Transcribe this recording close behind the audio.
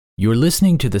You're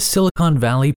listening to the Silicon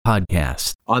Valley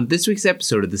Podcast. On this week's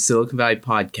episode of the Silicon Valley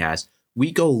Podcast,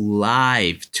 we go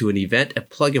live to an event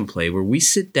at Plug and Play where we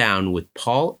sit down with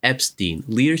Paul Epstein,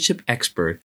 leadership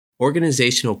expert,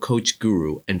 organizational coach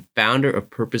guru, and founder of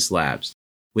Purpose Labs.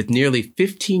 With nearly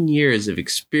 15 years of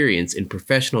experience in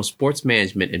professional sports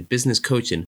management and business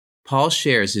coaching, Paul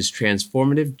shares his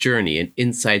transformative journey and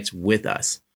insights with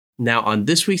us. Now, on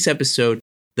this week's episode,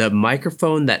 the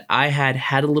microphone that I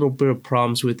had a little bit of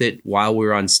problems with it while we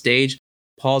were on stage.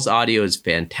 Paul's audio is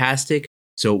fantastic,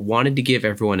 so wanted to give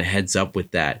everyone a heads up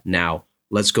with that. Now,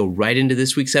 let's go right into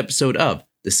this week's episode of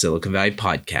the Silicon Valley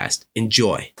Podcast.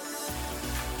 Enjoy.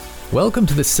 Welcome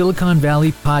to the Silicon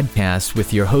Valley Podcast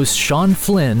with your host, Sean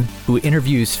Flynn, who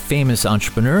interviews famous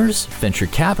entrepreneurs, venture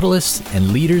capitalists,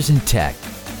 and leaders in tech.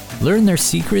 Learn their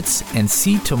secrets and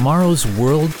see tomorrow's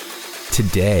world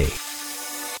today.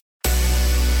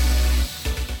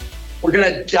 We're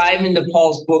going to dive into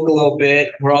Paul's book a little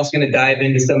bit. We're also going to dive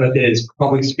into some of his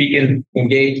public speaking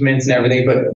engagements and everything.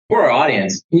 But for our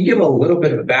audience, can you give a little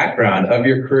bit of a background of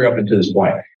your career up until this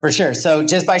point? For sure. So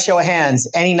just by show of hands,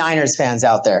 any Niners fans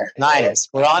out there? Niners.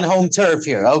 We're on home turf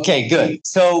here. Okay, good.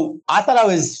 So I thought I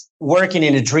was working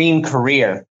in a dream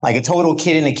career, like a total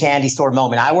kid in a candy store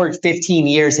moment. I worked 15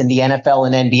 years in the NFL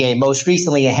and NBA, most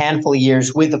recently a handful of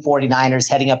years with the 49ers,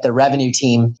 heading up their revenue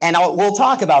team. And we'll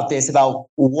talk about this, about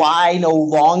why no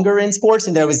longer in sports.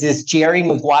 And there was this Jerry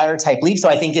Maguire type leap. So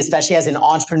I think especially as an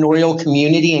entrepreneurial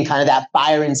community and kind of that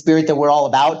fire and spirit that we're all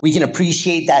about, we can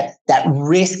appreciate that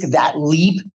risk, that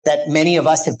leap that many of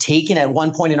us have taken at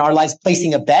one point in our lives,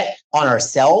 placing a bet on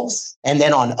ourselves and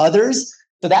then on others.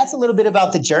 So that's a little bit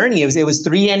about the journey. It was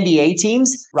 3 NBA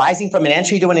teams rising from an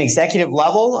entry to an executive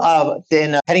level,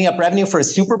 then heading up revenue for a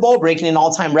Super Bowl, breaking an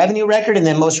all-time revenue record, and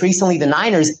then most recently the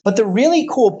Niners. But the really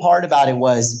cool part about it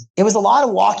was a lot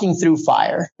of walking through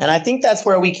fire. And I think that's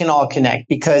where we can all connect,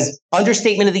 because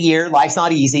understatement of the year, life's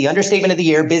not easy. Understatement of the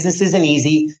year, business isn't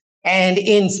easy. And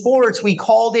in sports, we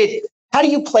called it, how do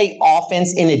you play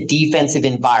offense in a defensive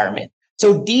environment?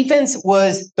 So defense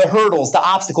was the hurdles, the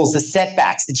obstacles, the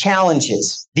setbacks, the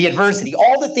challenges, the adversity,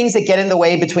 all the things that get in the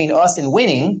way between us and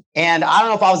winning. And I don't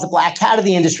know if I was the black cat of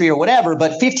the industry or whatever,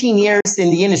 but 15 years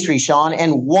in the industry, Sean,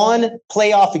 and 1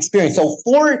 playoff experience. So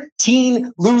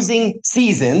 14 losing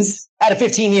seasons out of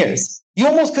 15 years. You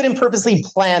almost couldn't purposely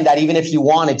plan that even if you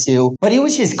wanted to, but it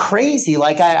was just crazy.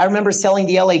 Like I remember selling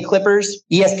the LA Clippers.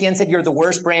 ESPN said you're the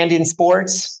worst brand in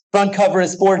sports. Front cover of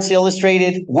Sports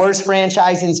Illustrated, worst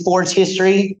franchise in sports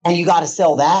history, and you got to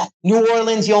sell that. New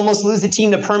Orleans, you almost lose the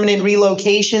team to permanent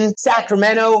relocation.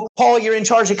 Sacramento, Paul, you're in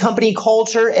charge of company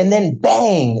culture, and then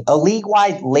bang, a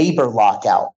league-wide labor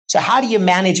lockout. So how do you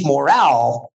manage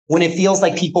morale when it feels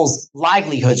like people's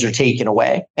livelihoods are taken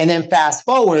away? And then fast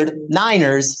forward,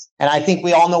 Niners, and I think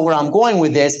we all know where I'm going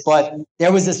with this, but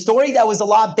there was a story that was a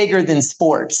lot bigger than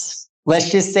sports.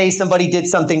 Let's just say somebody did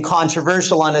something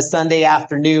controversial on a Sunday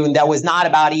afternoon that was not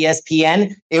about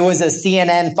ESPN. It was a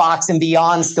CNN, Fox and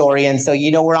Beyond story. And so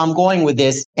you know where I'm going with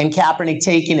this. And Kaepernick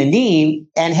taking a knee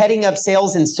and heading up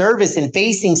sales and service and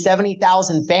facing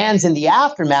 70,000 fans in the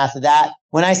aftermath of that.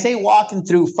 When I say walking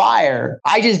through fire,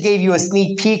 I just gave you a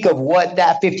sneak peek of what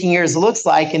that 15 years looks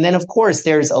like. And then, of course,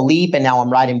 there's a leap, and now I'm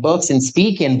writing books and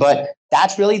speaking, but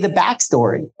that's really the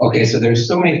backstory. Okay, so there's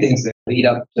so many things that lead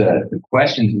up to the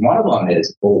questions. One of them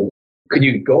is, well, could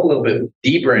you go a little bit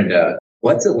deeper into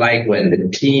what's it like when the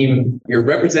team, you're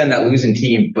representing that losing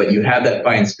team, but you have that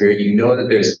fighting spirit, you know that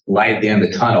there's light at the end of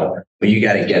the tunnel, but you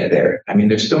got to get there. I mean,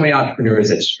 there's so many entrepreneurs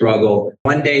that struggle.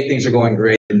 One day things are going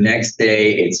great. The next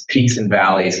day it's peaks and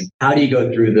valleys. How do you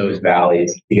go through those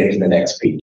valleys to get to the next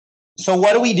peak? So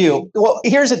what do we do? Well,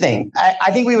 here's the thing.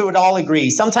 I think we would all agree.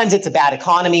 Sometimes it's a bad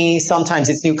economy. Sometimes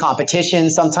it's new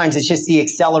competition. Sometimes it's just the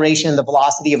acceleration and the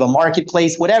velocity of a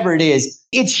marketplace, whatever it is.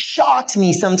 It shocked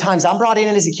me sometimes. I'm brought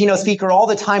in as a keynote speaker all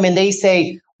the time, and they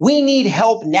say, we need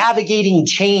help navigating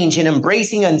change and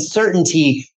embracing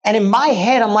uncertainty. And in my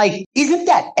head, I'm like, isn't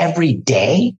that every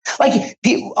day? Like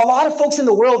a lot of folks in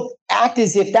the world act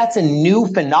as if that's a new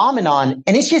phenomenon,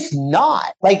 and it's just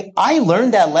not. Like I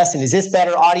learned that lesson. Is this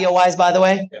better audio wise, by the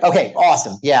way? Okay,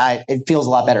 awesome. Yeah, it feels a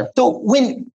lot better. So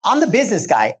when I'm the business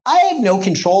guy, I have no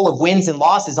control of wins and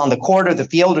losses on the court or the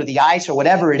field or the ice or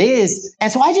whatever it is.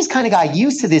 And so I just kind of got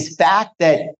used to this fact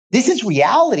that this is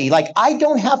reality. Like I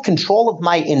don't have control of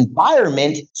my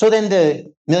environment. So then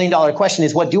the $1 million question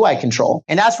is, what do I control?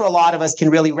 And that's where a lot of us can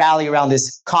really rally around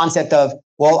this concept of,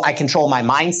 Well, I control my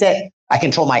mindset. I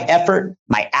control my effort,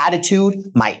 my attitude,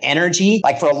 my energy.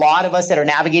 Like for a lot of us that are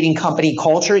navigating company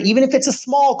culture, even if it's a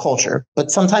small culture, but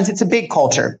sometimes it's a big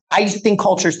culture. I used to think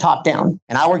culture is top down.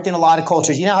 And I worked in a lot of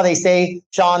cultures. You know how they say,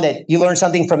 Sean, that you learn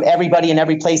something from everybody in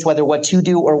every place, whether what to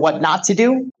do or what not to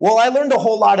do? Well, I learned a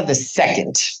whole lot of the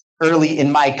second early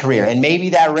in my career. And maybe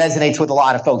that resonates with a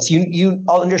lot of folks. You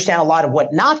understand a lot of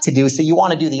what not to do, so you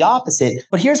want to do the opposite.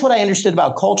 But here's what I understood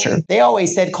about culture. They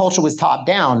always said culture was top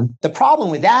down. The problem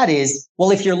with that is,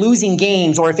 well, if you're losing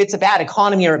games or if it's a bad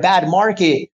economy or a bad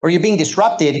market or you're being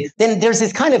disrupted, then there's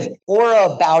this kind of aura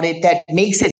about it that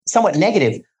makes it somewhat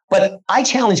negative. But I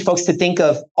challenge folks to think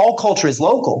of all culture as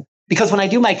local. Because when I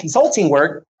do my consulting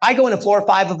work, I go into floor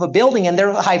 5 of a building and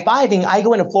they're high-fiving. I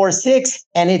go into floor 6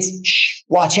 and it's, shh,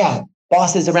 watch out,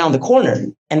 boss is around the corner.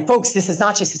 And folks, this is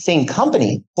not just the same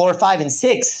company. Floor 5 and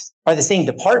 6 are the same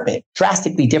department,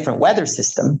 drastically different weather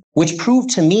system, which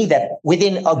proved to me that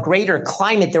within a greater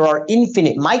climate, there are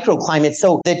infinite microclimates.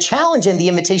 So the challenge and the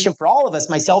invitation for all of us,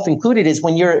 myself included, is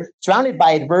when you're surrounded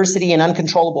by adversity and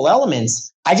uncontrollable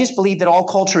elements, I just believe that all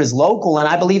culture is local. And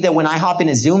I believe that when I hop in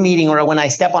a Zoom meeting or when I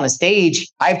step on a stage,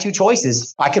 I have 2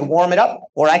 choices. I could warm it up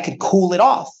or I could cool it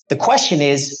off. The question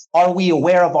is, are we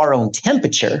aware of our own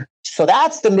temperature? So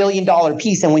that's the $1 million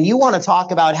piece. And when you want to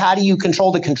talk about how do you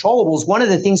control the controllables, one of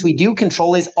the things we do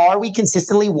control is, are we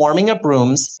consistently warming up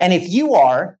rooms? And if you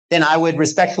are, then I would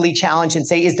respectfully challenge and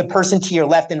say, is the person to your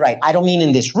left and right? I don't mean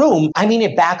in this room. I mean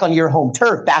it back on your home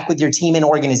turf, back with your team and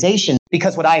organization.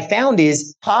 Because what I found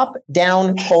is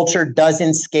top-down culture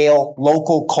doesn't scale,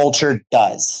 local culture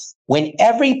does. When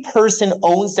every person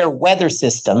owns their weather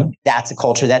system, that's a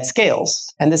culture that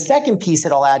scales. And the second piece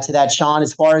that I'll add to that, Sean,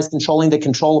 as far as controlling the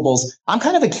controllables, I'm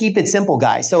kind of a keep it simple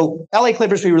guy. So LA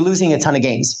Clippers, we were losing a ton of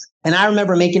games. And I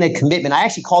remember making a commitment. I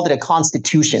actually called it a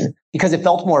constitution because it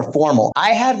felt more formal. I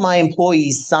had my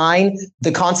employees sign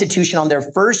the constitution on their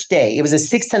first day. It was a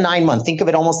 6 to 9 month. Think of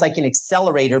it almost like an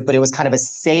accelerator, but it was kind of a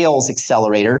sales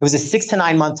accelerator. It was a 6 to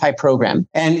 9 month type program.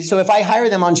 And so if I hire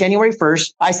them on January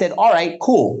 1st, I said, all right,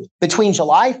 cool. Between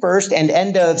July 1st and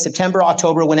end of September,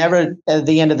 October, whenever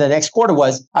the end of the next quarter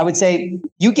was, I would say,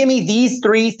 you give me these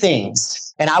 3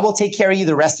 things and I will take care of you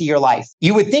the rest of your life.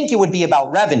 You would think it would be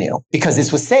about revenue because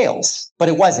this was sales, but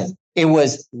it wasn't. It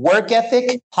was work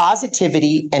ethic,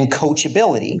 positivity, and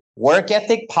coachability. Work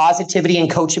ethic, positivity, and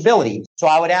coachability. So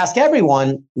I would ask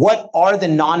everyone, what are the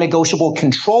non-negotiable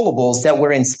controllables that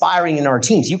we're inspiring in our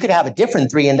teams? You could have a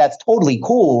different 3, and that's totally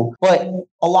cool. But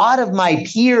a lot of my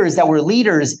peers that were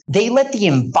leaders, they let the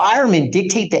environment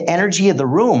dictate the energy of the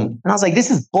room. And I was like,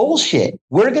 this is bullshit.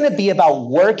 We're going to be about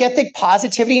work ethic,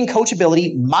 positivity, and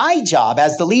coachability. My job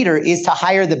as the leader is to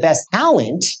hire the best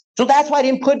talent. So that's why I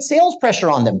didn't put sales pressure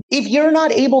on them. If you're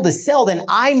not able to sell, then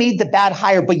I made the bad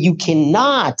hire, but you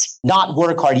cannot not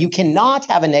work hard. You cannot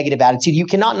have a negative attitude. You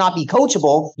cannot not be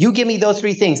coachable. You give me those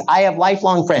 3 things. I have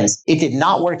lifelong friends. It did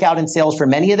not work out in sales for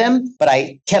many of them, but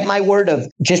I kept my word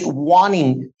of just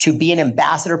wanting to be an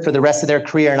ambassador for the rest of their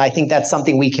career. And I think that's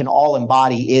something we can all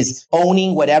embody, is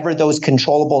owning whatever those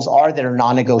controllables are that are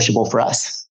non-negotiable for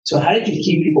us. So how did you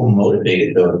keep people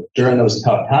motivated though during those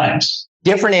tough times?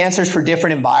 Different answers for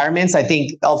different environments. I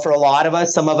think for a lot of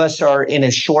us, some of us are in a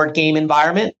short game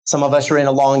environment. Some of us are in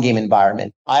a long game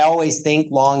environment. I always think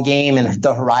long game and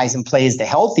the horizon play is the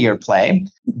healthier play.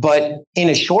 But in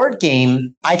a short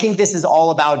game, I think this is all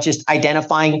about just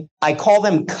identifying, I call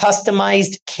them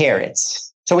customized carrots.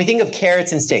 So we think of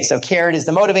carrots and sticks. So carrot is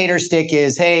the motivator, stick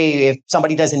is, hey, if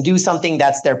somebody doesn't do something,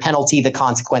 that's their penalty, the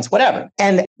consequence, whatever.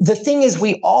 And the thing is,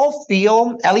 we all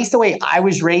feel, at least the way I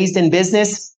was raised in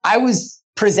business, I was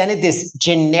presented this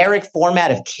generic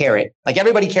format of carrot. Like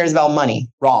everybody cares about money,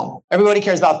 wrong. Everybody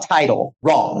cares about title,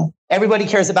 wrong. Everybody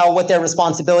cares about what their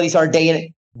responsibilities are day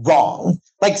in, wrong.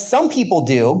 Like some people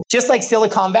do, just like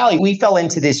Silicon Valley, we fell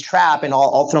into this trap, and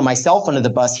I'll throw myself under the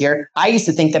bus here. I used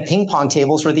to think that ping pong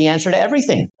tables were the answer to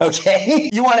everything. Okay.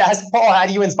 You want to ask Paul, how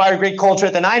do you inspire great culture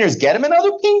at the Niners? Get him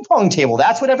another ping pong table.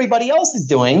 That's what everybody else is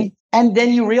doing. And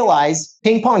then you realize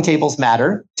ping pong tables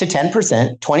matter to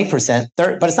 10%, 20%, 30%,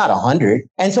 but it's not 100.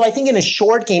 And so I think in a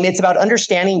short game, it's about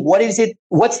understanding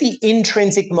what's the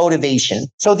intrinsic motivation.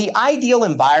 So the ideal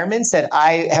environments that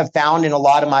I have found in a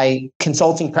lot of my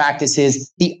consulting practices,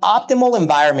 the optimal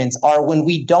environments are when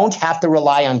we don't have to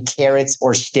rely on carrots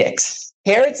or sticks.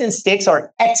 Carrots and sticks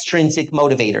are extrinsic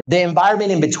motivators. The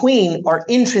environment in between are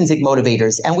intrinsic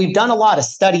motivators. And we've done a lot of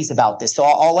studies about this. So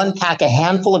I'll unpack a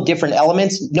handful of different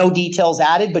elements, no details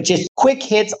added, but just quick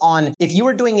hits on if you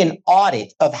were doing an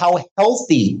audit of how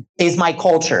healthy is my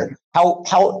culture,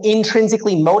 how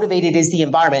intrinsically motivated is the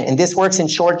environment. And this works in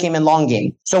short game and long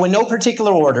game. So in no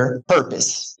particular order,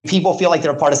 purpose. People feel like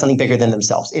they're a part of something bigger than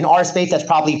themselves. In our space, that's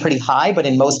probably pretty high, but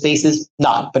in most spaces,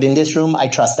 not. But in this room, I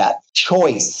trust that.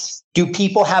 Choice. Do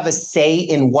people have a say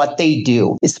in what they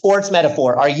do? The sports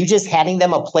metaphor, are you just handing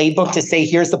them a playbook to say,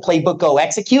 here's the playbook, go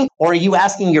execute? Or are you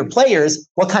asking your players,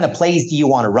 what kind of plays do you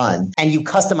want to run? And you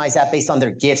customize that based on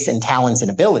their gifts and talents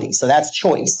and abilities. So that's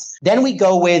choice. Then we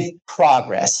go with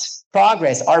progress.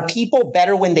 Progress. Are people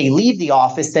better when they leave the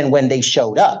office than when they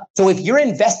showed up? So if you're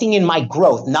investing in my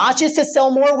growth, not just to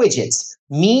sell more widgets,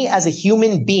 me as a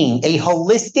human being, a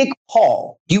holistic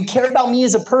Paul, you care about me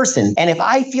as a person. And if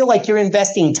I feel like you're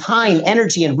investing time,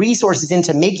 energy, and resources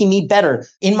into making me better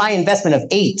in my investment of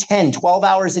 8, 10, 12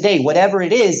 hours a day, whatever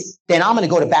it is, then I'm going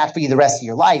to go to bat for you the rest of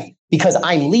your life because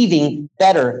I'm leaving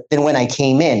better than when I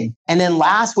came in. And then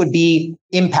last would be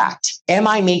impact. Am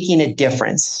I making a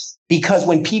difference? Because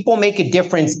when people make a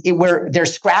difference, they're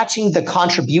scratching the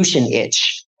contribution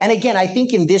itch. And again, I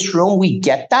think in this room, we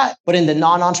get that. But in the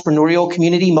non-entrepreneurial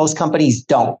community, most companies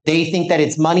don't. They think that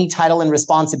it's money, title, and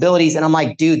responsibilities. And I'm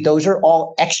like, dude, those are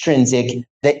all extrinsic.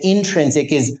 The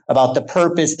intrinsic is about the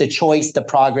purpose, the choice, the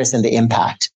progress, and the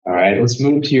impact. All right, let's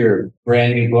move to your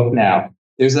brand new book now.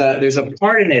 There's a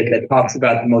part in it that talks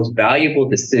about the most valuable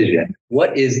decision.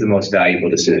 What is the most valuable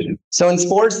decision? So in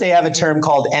sports, they have a term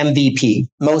called MVP,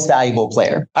 most valuable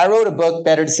player. I wrote a book,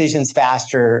 Better Decisions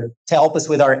Faster, to help us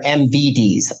with our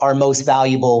MVDs, our most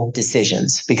valuable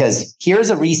decisions. Because here's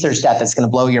a research stat that's going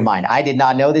to blow your mind. I did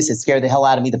not know this. It scared the hell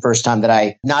out of me the first time that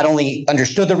I not only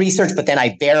understood the research, but then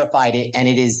I verified it. And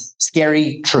it is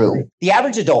scary true. The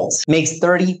average adult makes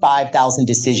 35,000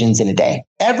 decisions in a day.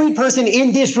 Every person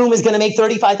in this room is going to make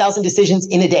 35,000 decisions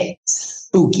in a day.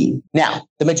 Spooky. Now,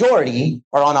 the majority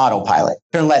are on autopilot.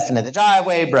 Turn left into the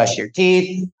driveway, brush your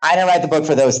teeth. I didn't write the book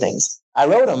for those things. I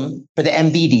wrote them for the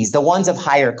MVDs, the ones of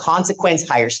higher consequence,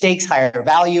 higher stakes, higher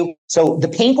value. So the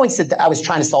pain points that I was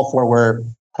trying to solve for were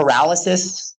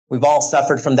paralysis. We've all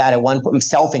suffered from that at one point,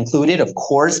 self included, of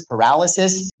course,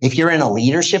 paralysis. If you're in a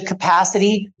leadership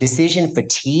capacity, decision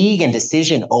fatigue and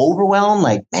decision overwhelm,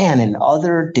 like, man,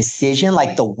 another decision,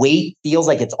 like the weight feels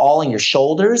like it's all on your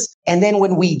shoulders. And then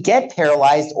when we get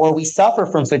paralyzed or we suffer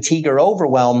from fatigue or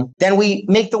overwhelm, then we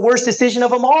make the worst decision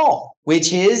of them all,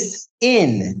 which is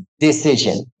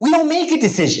indecision. We don't make a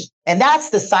decision. And that's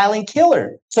the silent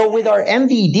killer. So with our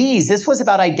MVDs, this was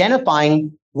about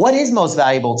identifying what is most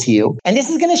valuable to you? And this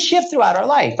is going to shift throughout our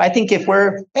life. I think if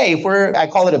we're, I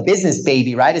call it a business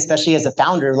baby, right? Especially as a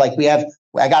founder, like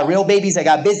I got real babies, I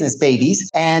got business babies.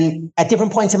 And at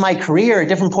different points in my career, at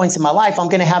different points in my life, I'm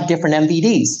going to have different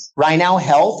MVDs. Right now,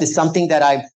 health is something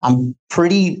that I'm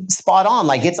pretty spot on.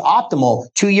 Like it's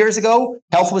optimal. 2 years ago,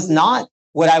 health was not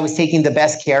what I was taking the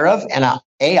best care of. And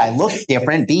I looked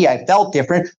different. B, I felt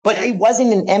different, but it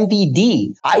wasn't an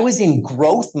MVD. I was in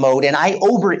growth mode and I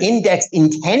over-indexed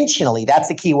intentionally. That's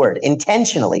the key word,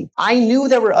 intentionally. I knew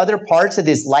there were other parts of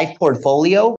this life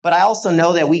portfolio, but I also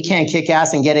know that we can't kick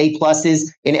ass and get A+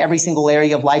 in every single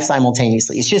area of life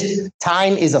simultaneously. It's just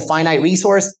time is a finite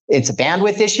resource. It's a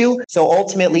bandwidth issue. So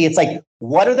ultimately it's like,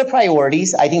 what are the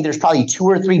priorities? I think there's probably 2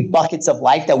 or 3 buckets of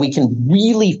life that we can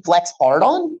really flex hard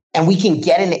on and we can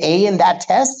get an A in that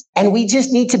test. And we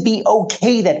just need to be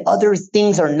okay that other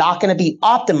things are not going to be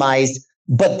optimized,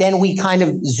 but then we kind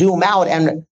of zoom out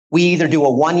and we either do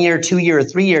a 1 year, 2 year, or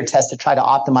 3 year test to try to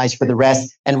optimize for the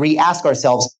rest and re-ask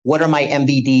ourselves, what are my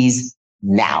MVDs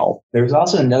now? There's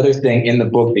also another thing in the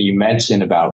book that you mentioned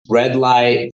about red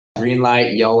light, green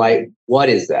light, yellow light. What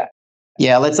is that?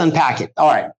 Yeah, let's unpack it. All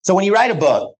right. So when you write a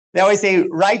book, they always say,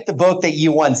 write the book that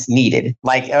you once needed.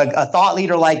 Like a thought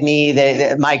leader like me,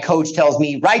 my coach tells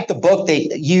me, write the book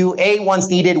that you once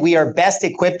needed. We are best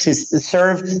equipped to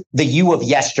serve the you of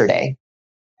yesterday.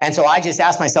 And so I just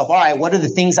asked myself, all right, what are the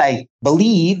things I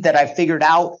believe that I figured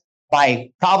out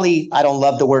by probably, I don't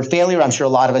love the word failure. I'm sure a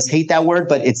lot of us hate that word,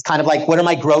 but it's kind of like, what are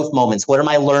my growth moments? What are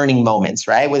my learning moments,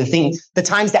 right? Where the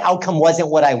times the outcome wasn't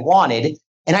what I wanted.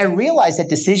 And I realized that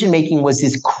decision-making was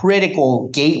this critical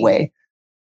gateway.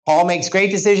 Paul makes great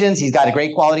decisions. He's got a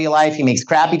great quality of life. He makes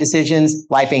crappy decisions.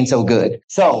 Life ain't so good.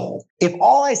 So if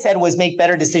all I said was make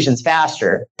better decisions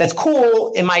faster, that's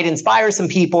cool. It might inspire some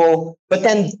people, but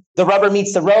then the rubber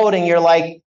meets the road and you're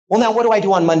like, well, now what do I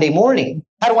do on Monday morning?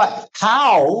 How do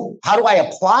I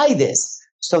apply this?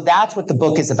 So that's what the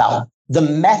book is about. The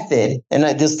method, and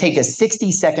I just take a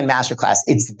 60-second masterclass.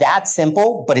 It's that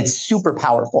simple, but it's super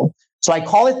powerful. So I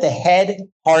call it the head,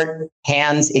 heart,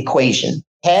 hands equation.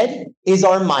 Head is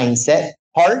our mindset.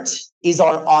 Heart is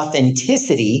our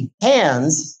authenticity.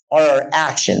 Hands are our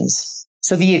actions.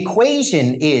 So the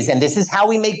equation is, and this is how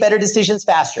we make better decisions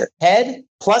faster, head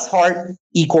plus heart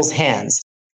equals hands.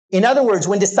 In other words,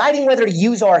 when deciding whether to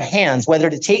use our hands, whether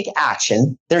to take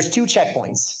action, there's two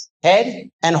checkpoints, head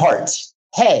and heart.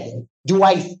 Head, do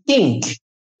I think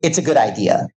it's a good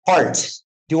idea? Heart,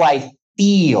 do I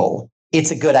feel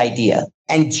it's a good idea?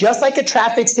 And just like a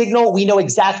traffic signal, we know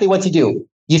exactly what to do.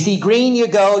 You see green, you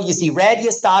go. You see red,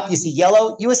 you stop. You see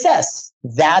yellow, you assess.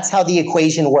 That's how the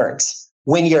equation works.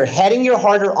 When your head and your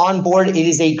heart are on board, it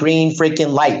is a green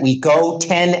freaking light. We go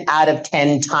 10 out of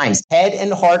 10 times. Head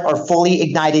and heart are fully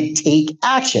ignited. Take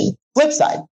action. Flip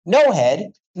side, no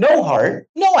head, no heart,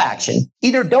 no action.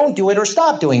 Either don't do it or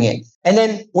stop doing it. And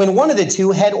then when one of the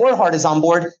two, head or heart, is on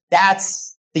board,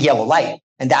 that's the yellow light.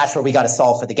 And that's where we got to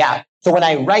solve for the gap. So when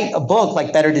I write a book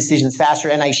like Better Decisions Faster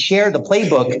and I share the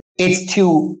playbook, it's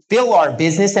to fill our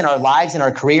business and our lives and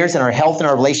our careers and our health and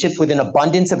our relationships with an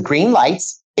abundance of green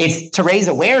lights. It's to raise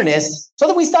awareness so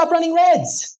that we stop running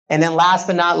reds. And then last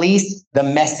but not least, the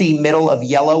messy middle of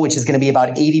yellow, which is going to be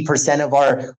about 80% of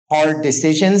our hard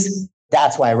decisions.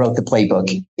 That's why I wrote the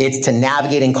playbook. It's to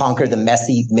navigate and conquer the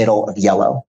messy middle of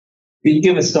yellow. Could you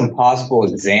give us some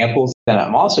possible examples? And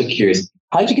I'm also curious,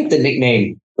 how'd you get the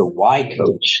nickname the Why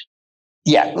Coach?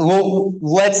 Yeah, well,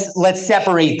 let's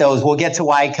separate those. We'll get to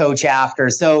Why Coach after.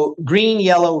 So green,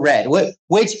 yellow, red.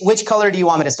 Which color do you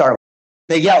want me to start with?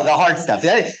 The yellow, the hard stuff.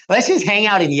 Let's just hang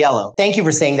out in yellow. Thank you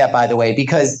for saying that, by the way,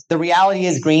 because the reality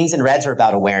is greens and reds are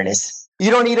about awareness.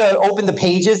 You don't need to open the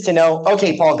pages to know,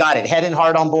 okay, Paul, got it. Head and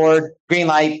heart on board, green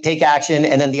light, take action.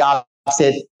 And then the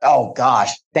opposite, oh gosh,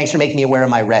 thanks for making me aware of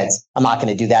my reds. I'm not going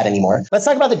to do that anymore. Let's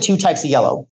talk about the two types of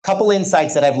yellow. Couple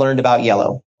insights that I've learned about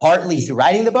yellow. Partly through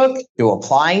writing the book, through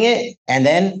applying it, and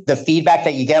then the feedback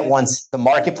that you get once the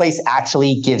marketplace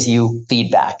actually gives you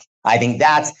feedback. I think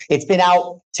it's been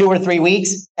out 2 or 3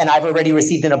 weeks, and I've already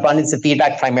received an abundance of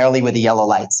feedback, primarily with the yellow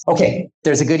lights. Okay,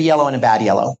 there's a good yellow and a bad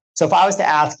yellow. So if I was to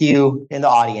ask you in the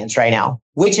audience right now,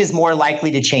 which is more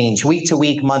likely to change week to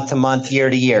week, month to month,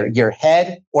 year to year, your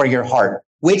head or your heart?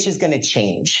 Which is going to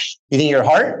change? You think your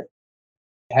heart?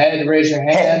 Head, raise your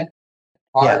hand. Head.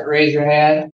 Heart, raise your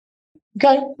hand.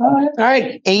 Okay. All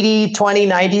right. 80, 20,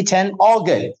 90, 10, all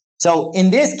good. So in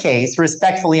this case,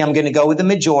 respectfully, I'm going to go with the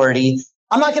majority.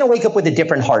 I'm not going to wake up with a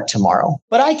different heart tomorrow,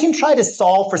 but I can try to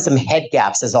solve for some head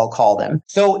gaps, as I'll call them.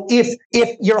 So if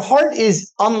your heart is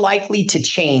unlikely to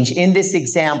change in this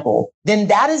example, then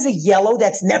that is a yellow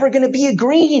that's never going to be a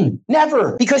green.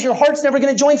 Never, because your heart's never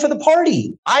going to join for the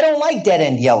party. I don't like dead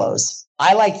end yellows.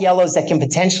 I like yellows that can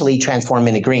potentially transform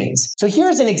into greens. So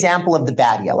here's an example of the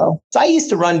bad yellow. So I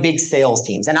used to run big sales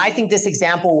teams, and I think this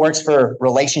example works for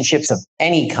relationships of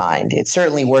any kind. It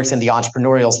certainly works in the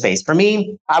entrepreneurial space. For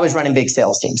me, I was running big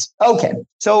sales teams. Okay.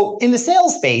 So in the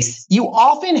sales space, you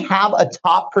often have a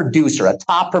top producer, a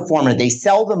top performer. They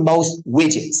sell the most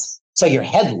widgets. So your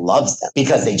head loves them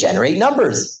because they generate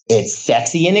numbers. It's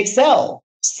sexy in Excel.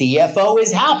 CFO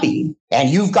is happy,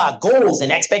 and you've got goals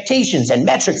and expectations and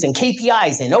metrics and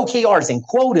KPIs and OKRs and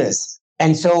quotas.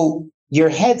 And so your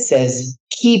head says,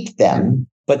 keep them,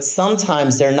 but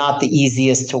sometimes they're not the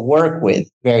easiest to work with,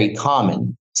 very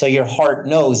common. So your heart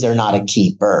knows they're not a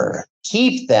keeper.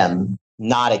 Keep them,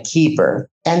 not a keeper.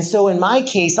 And so in my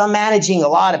case, I'm managing a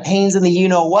lot of pains in the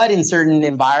you-know-what in certain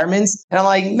environments. And I'm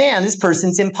like, man, this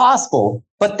person's impossible.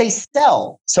 But they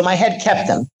sell. So my head kept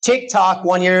them. TikTok,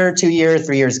 1 year, 2 years,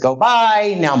 3 years go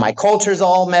by. Now my culture's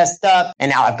all messed up.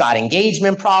 And now I've got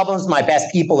engagement problems. My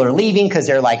best people are leaving because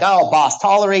they're like, oh, boss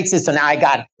tolerates this. So now I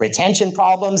got retention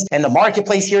problems. And the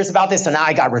marketplace hears about this. So now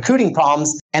I got recruiting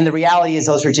problems. And the reality is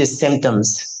those are just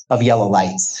symptoms of yellow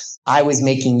lights. I was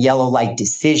making yellow light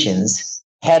decisions.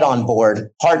 Head on board,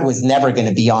 heart was never going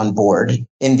to be on board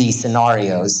in these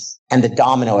scenarios. And the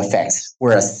domino effects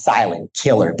were a silent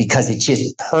killer because it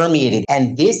just permeated.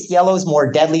 And this yellow is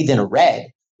more deadly than a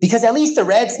red because at least the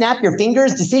red, snap your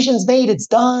fingers, decisions made, it's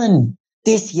done.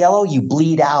 This yellow, you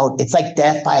bleed out. It's like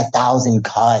death by 1,000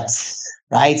 cuts,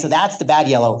 right? So that's the bad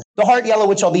yellow. The heart yellow,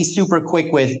 which I'll be super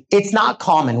quick with, it's not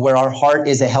common where our heart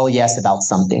is a hell yes about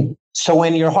something. So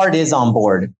when your heart is on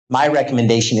board, my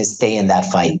recommendation is stay in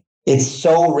that fight. It's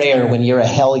so rare when you're a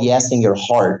hell yes in your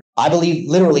heart. I believe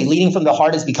literally leading from the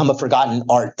heart has become a forgotten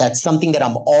art. That's something that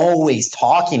I'm always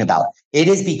talking about. It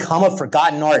has become a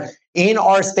forgotten art. In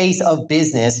our space of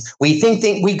business, we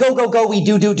think we go, we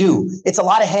do. It's a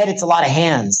lot of head, it's a lot of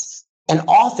hands. And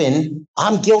often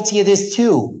I'm guilty of this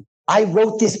too. I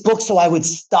wrote this book so I would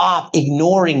stop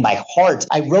ignoring my heart.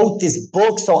 I wrote this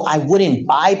book so I wouldn't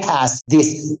bypass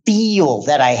this feel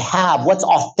that I have. What's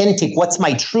authentic? What's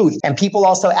my truth? And people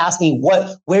also ask me,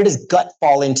 where does gut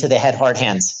fall into the head, heart,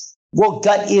 hands? Well,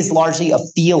 gut is largely a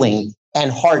feeling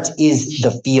and heart is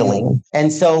the feeling.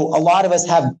 And so a lot of us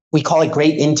we call it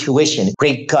great intuition,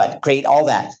 great gut, great all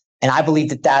that. And I believe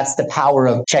that that's the power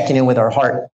of checking in with our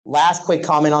heart. Last quick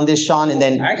comment on this, Sean, and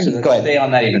then actually, go ahead. Stay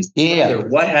on that even further.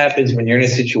 What happens when you're in a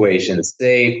situation,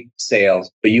 say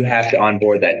sales, but you have to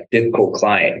onboard that difficult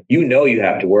client? You know you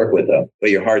have to work with them,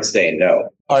 but your heart's saying no.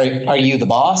 Are you the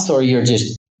boss, or you're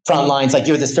just front lines, like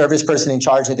you're the service person in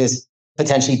charge of this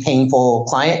potentially painful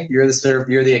client? You're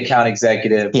the account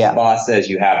executive. Yeah. The boss says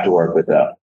you have to work with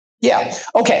them. Yeah.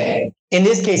 Okay. In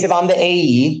this case, if I'm the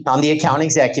AE, I'm the account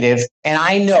executive, and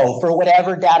I know for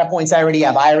whatever data points I already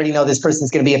have, I already know this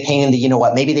person's going to be a pain in the, you know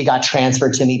what, maybe they got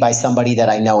transferred to me by somebody that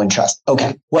I know and trust.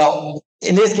 Okay. Well,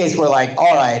 in this case, we're like,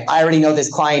 all right, I already know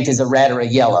this client is a red or a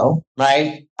yellow,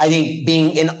 right? I think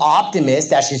being an optimist,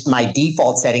 that's just my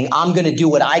default setting. I'm going to do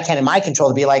what I can in my control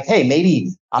to be like, hey, maybe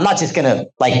I'm not just going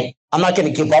to I'm not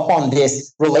going to give up on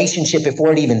this relationship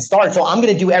before it even starts. So I'm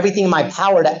going to do everything in my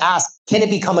power to ask, can it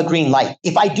become a green light?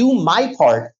 If I do my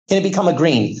part, can it become a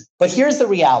green? But here's the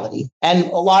reality. And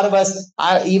a lot of us,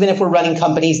 even if we're running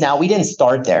companies now, we didn't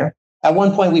start there. At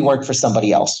one point, we worked for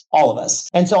somebody else, all of us.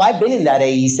 And so I've been in that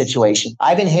AE situation.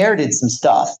 I've inherited some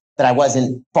stuff that I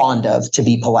wasn't fond of, to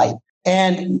be polite.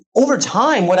 And over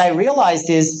time, what I realized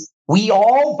is we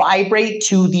all vibrate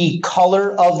to the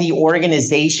color of the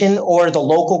organization or the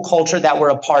local culture that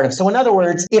we're a part of. So in other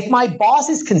words, if my boss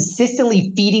is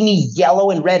consistently feeding me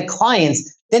yellow and red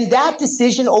clients, then that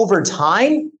decision over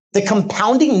time, the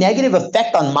compounding negative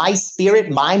effect on my spirit,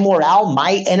 my morale,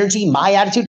 my energy, my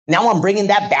attitude, now I'm bringing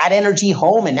that bad energy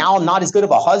home, and now I'm not as good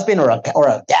of a husband or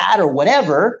a dad or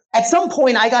whatever. At some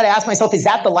point, I got to ask myself, is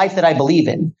that the life that I believe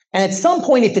in? And at some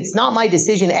point, if it's not my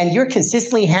decision and you're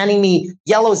consistently handing me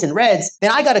yellows and reds,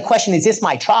 then I got to question, is this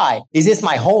my tribe? Is this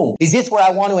my home? Is this where I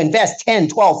want to invest 10,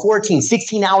 12, 14,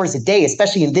 16 hours a day,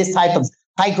 especially in this type of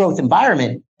high growth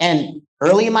environment? And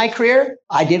early in my career,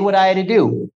 I did what I had to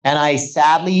do. And I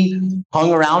sadly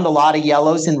hung around a lot of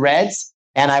yellows and reds.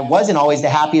 And I wasn't always the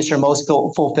happiest or most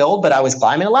fulfilled, but I was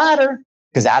climbing a ladder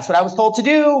because that's what I was told to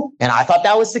do. And I thought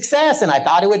that was success. And I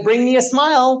thought it would bring me a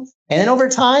smile. And then over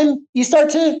time, you start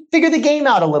to figure the game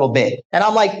out a little bit. And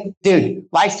I'm like, dude,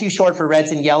 life's too short for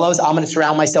reds and yellows. I'm going to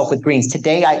surround myself with greens.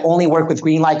 Today, I only work with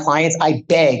green light clients. I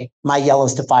beg my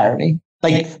yellows to fire me.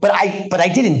 But I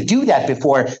didn't do that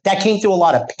before. That came through a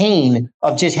lot of pain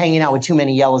of just hanging out with too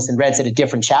many yellows and reds at a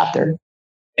different chapter.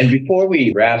 And before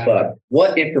we wrap up,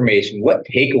 what information, what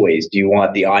takeaways do you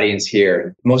want the audience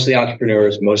here, mostly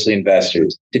entrepreneurs, mostly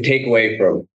investors, to take away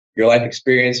from your life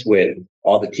experience with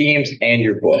all the teams and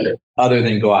your book, other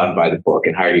than go out and buy the book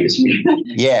and hire you to speak?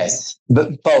 Yes,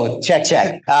 but both.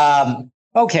 Check.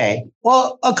 Okay.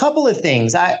 Well, a couple of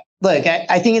things. I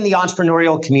think in the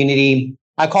entrepreneurial community,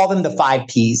 I call them the 5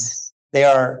 Ps. They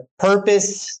are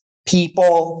purpose,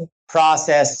 people,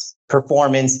 process,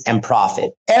 performance, and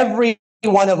profit. Every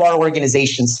one of our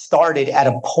organizations started at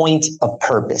a point of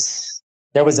purpose.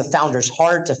 There was a founder's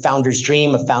heart, a founder's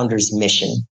dream, a founder's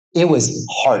mission. It was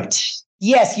heart.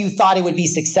 Yes, you thought it would be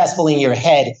successful in your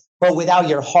head, but without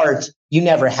your heart, you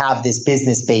never have this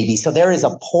business, baby. So there is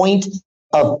a point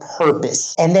of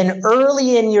purpose. And then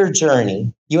early in your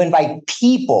journey, you invite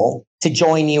people to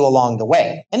join you along the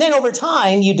way. And then over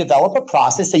time, you develop a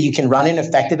process so you can run an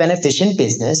effective and efficient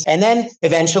business. And then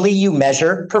eventually you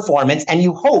measure performance and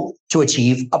you hope to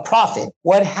achieve a profit.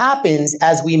 What happens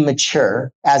as we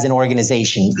mature as an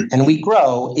organization and we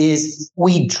grow is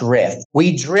we drift.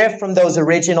 We drift from those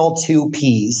original 2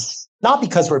 Ps. Not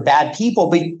because we're bad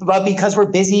people, but because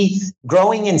we're busy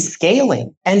growing and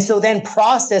scaling. And so then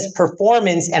process,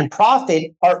 performance, and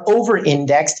profit are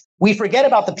over-indexed. We forget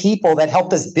about the people that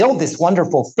helped us build this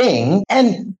wonderful thing.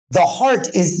 And the heart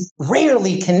is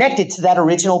rarely connected to that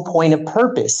original point of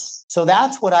purpose. So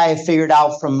that's what I have figured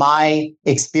out from my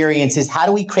experiences. How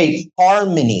do we create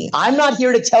harmony? I'm not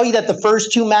here to tell you that the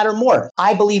first 2 matter more.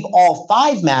 I believe all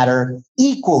 5 matter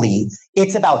equally.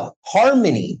 It's about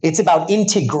harmony. It's about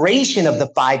integration of the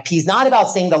 5 Ps, not about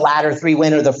saying the latter 3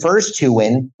 win or the first 2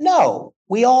 win. No,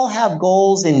 we all have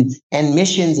goals and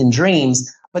missions and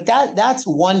dreams, but that's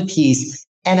one piece.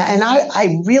 And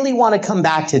I really want to come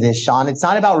back to this, Sean. It's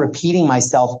not about repeating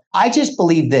myself. I just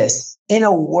believe this. In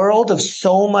a world of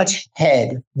so much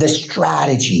head, the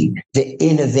strategy, the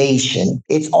innovation,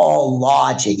 it's all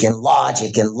logic and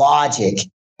logic and logic.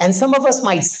 And some of us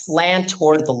might slant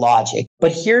toward the logic,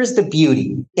 but here's the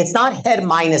beauty. It's not head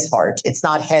minus heart. It's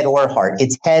not head or heart.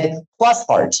 It's head plus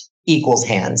heart equals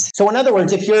hands. So in other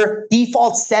words, if your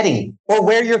default setting or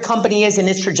where your company is in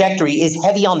its trajectory is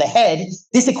heavy on the head,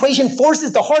 this equation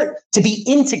forces the heart to be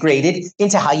integrated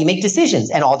into how you make decisions.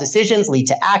 And all decisions lead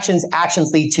to actions.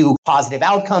 Actions lead to positive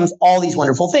outcomes, all these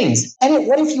wonderful things. And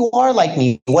what if you are like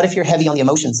me? What if you're heavy on the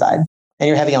emotion side and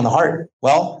you're heavy on the heart?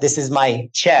 Well, this is my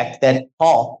check that,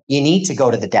 Paul, you need to go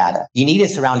to the data. You need to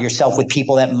surround yourself with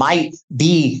people that might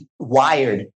be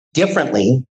wired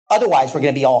differently. Otherwise, we're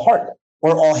going to be all heart.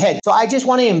 We're all head. So I just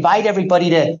want to invite everybody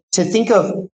to think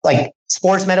of like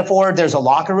sports metaphor. There's a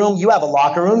locker room. You have a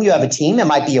locker room. You have a team. It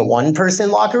might be a 1-person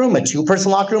locker room, a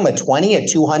 2-person locker room, a 20, a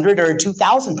 200, or a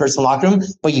 2,000-person locker room.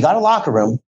 But you got a locker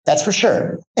room. That's for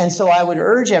sure. And so I would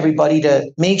urge everybody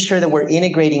to make sure that we're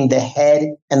integrating the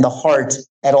head and the heart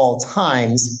at all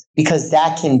times, because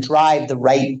that can drive the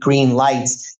right green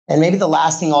lights. And maybe the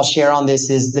last thing I'll share on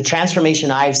this is the transformation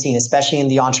I've seen, especially in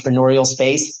the entrepreneurial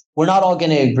space. We're not all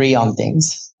going to agree on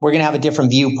things. We're going to have a different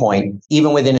viewpoint,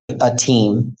 even within a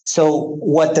team. So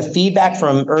what the feedback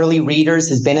from early readers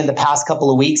has been in the past couple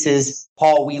of weeks is,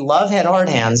 Paul, we love head, heart,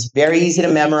 hands. Very easy to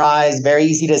memorize, very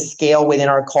easy to scale within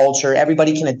our culture.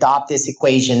 Everybody can adopt this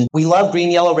equation. We love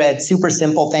green, yellow, red. Super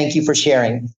simple. Thank you for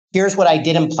sharing. Here's what I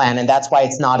didn't plan, and that's why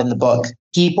it's not in the book.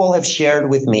 People have shared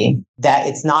with me that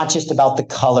it's not just about the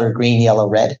color green, yellow,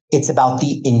 red. It's about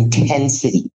the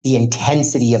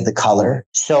intensity of the color.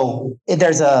 So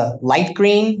there's a light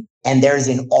green and there's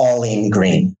an all-in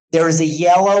green. There's a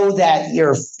yellow that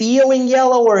you're feeling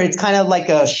yellow, or it's kind of like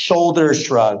a shoulder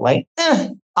shrug, like,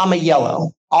 I'm a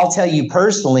yellow. I'll tell you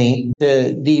personally,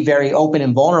 to be very open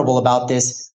and vulnerable about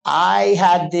this, I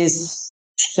had this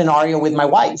scenario with my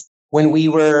wife when we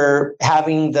were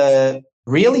having the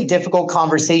really difficult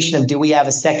conversation of, do we have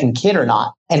a second kid or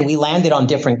not? And we landed on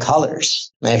different colors.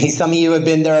 Maybe some of you have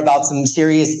been there about some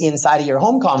serious inside of your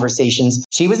home conversations.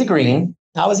 She was a green,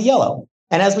 I was a yellow.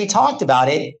 And as we talked about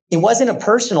it, it wasn't a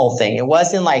personal thing. It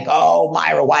wasn't like, oh,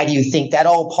 Myra, why do you think that?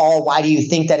 Oh, Paul, why do you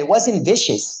think that? It wasn't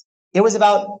vicious. It was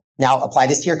about, now apply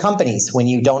this to your companies when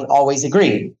you don't always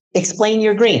agree. Explain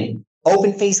your green,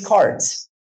 open face cards.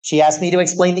 She asked me to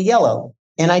explain the yellow,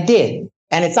 and I did.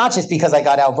 And it's not just because I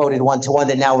got outvoted 1-1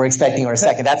 that now we're expecting our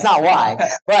second. That's not why.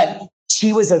 But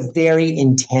she was a very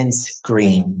intense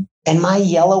green. And my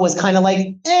yellow was kind of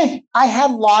like, I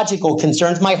had logical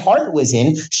concerns. My heart was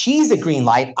in. She's a green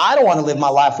light. I don't want to live my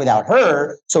life without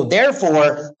her. So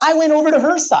therefore, I went over to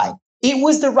her side. It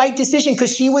was the right decision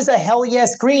because she was a hell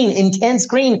yes green, intense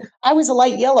green. I was a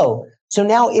light yellow. So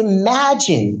now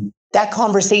imagine that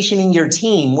conversation in your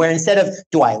team where instead of,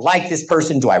 do I like this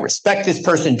person? Do I respect this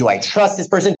person? Do I trust this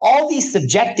person? All these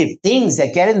subjective things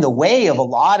that get in the way of a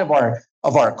lot of our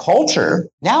culture.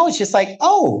 Now it's just like,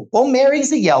 oh, well,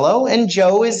 Mary's a yellow and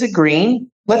Joe is a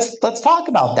green. Let's talk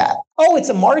about that. Oh, it's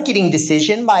a marketing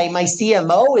decision. My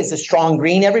CMO is a strong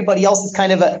green. Everybody else is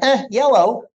kind of a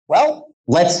yellow. Well,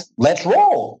 let's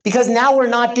roll, because now we're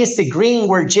not disagreeing.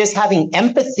 We're just having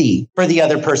empathy for the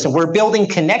other person. We're building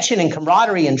connection and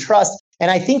camaraderie and trust.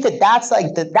 And I think that's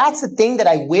the thing that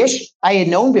I wish I had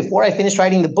known before I finished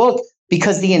writing the book,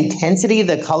 because the intensity of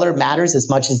the color matters as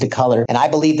much as the color. And I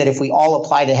believe that if we all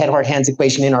apply the head, heart, hands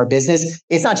equation in our business,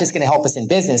 it's not just going to help us in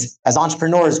business. As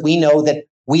entrepreneurs, we know that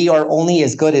we are only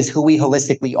as good as who we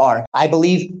holistically are. I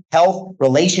believe health,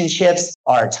 relationships,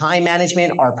 our time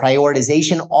management, our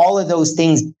prioritization, all of those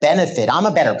things benefit. I'm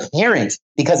a better parent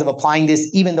because of applying this,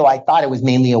 even though I thought it was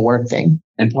mainly a work thing.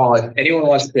 And Paul, if anyone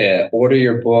wants to order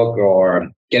your book or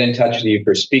get in touch with you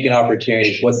for speaking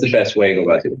opportunities, what's the best way to go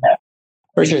about it?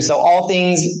 For sure. So all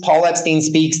things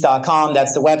paulepsteinspeaks.com.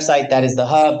 That's the website. That is the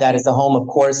hub. That is the home. Of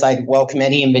course, I'd welcome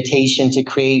any invitation to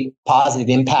create positive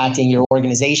impact in your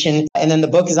organization. And then the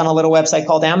book is on a little website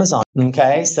called Amazon.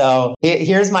 Okay. So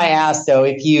here's my ask though.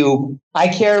 I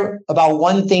care about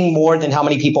one thing more than how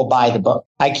many people buy the book.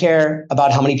 I care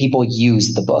about how many people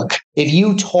use the book. If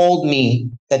you told me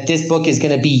that this book is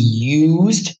going to be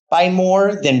used by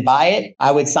more than buy it,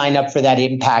 I would sign up for that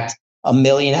impact 1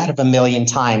 million out of 1 million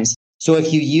times. So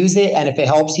if you use it and if it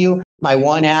helps you, my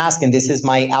one ask, and this is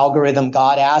my algorithm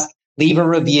God ask, leave a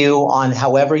review on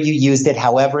however you used it,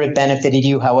 however it benefited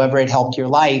you, however it helped your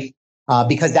life,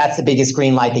 because that's the biggest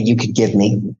green light that you could give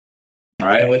me. All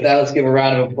right. With that, let's give a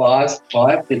round of applause. Paul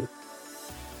Epstein.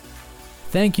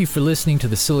 Thank you for listening to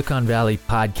the Silicon Valley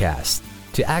Podcast.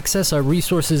 To access our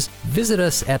resources, visit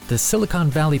us at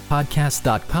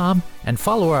thesiliconvalleypodcast.com and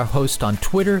follow our host on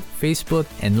Twitter, Facebook,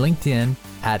 and LinkedIn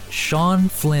at Sean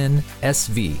Flynn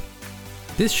SV.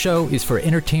 This show is for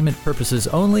entertainment purposes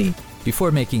only.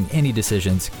 Before making any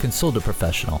decisions, consult a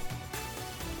professional.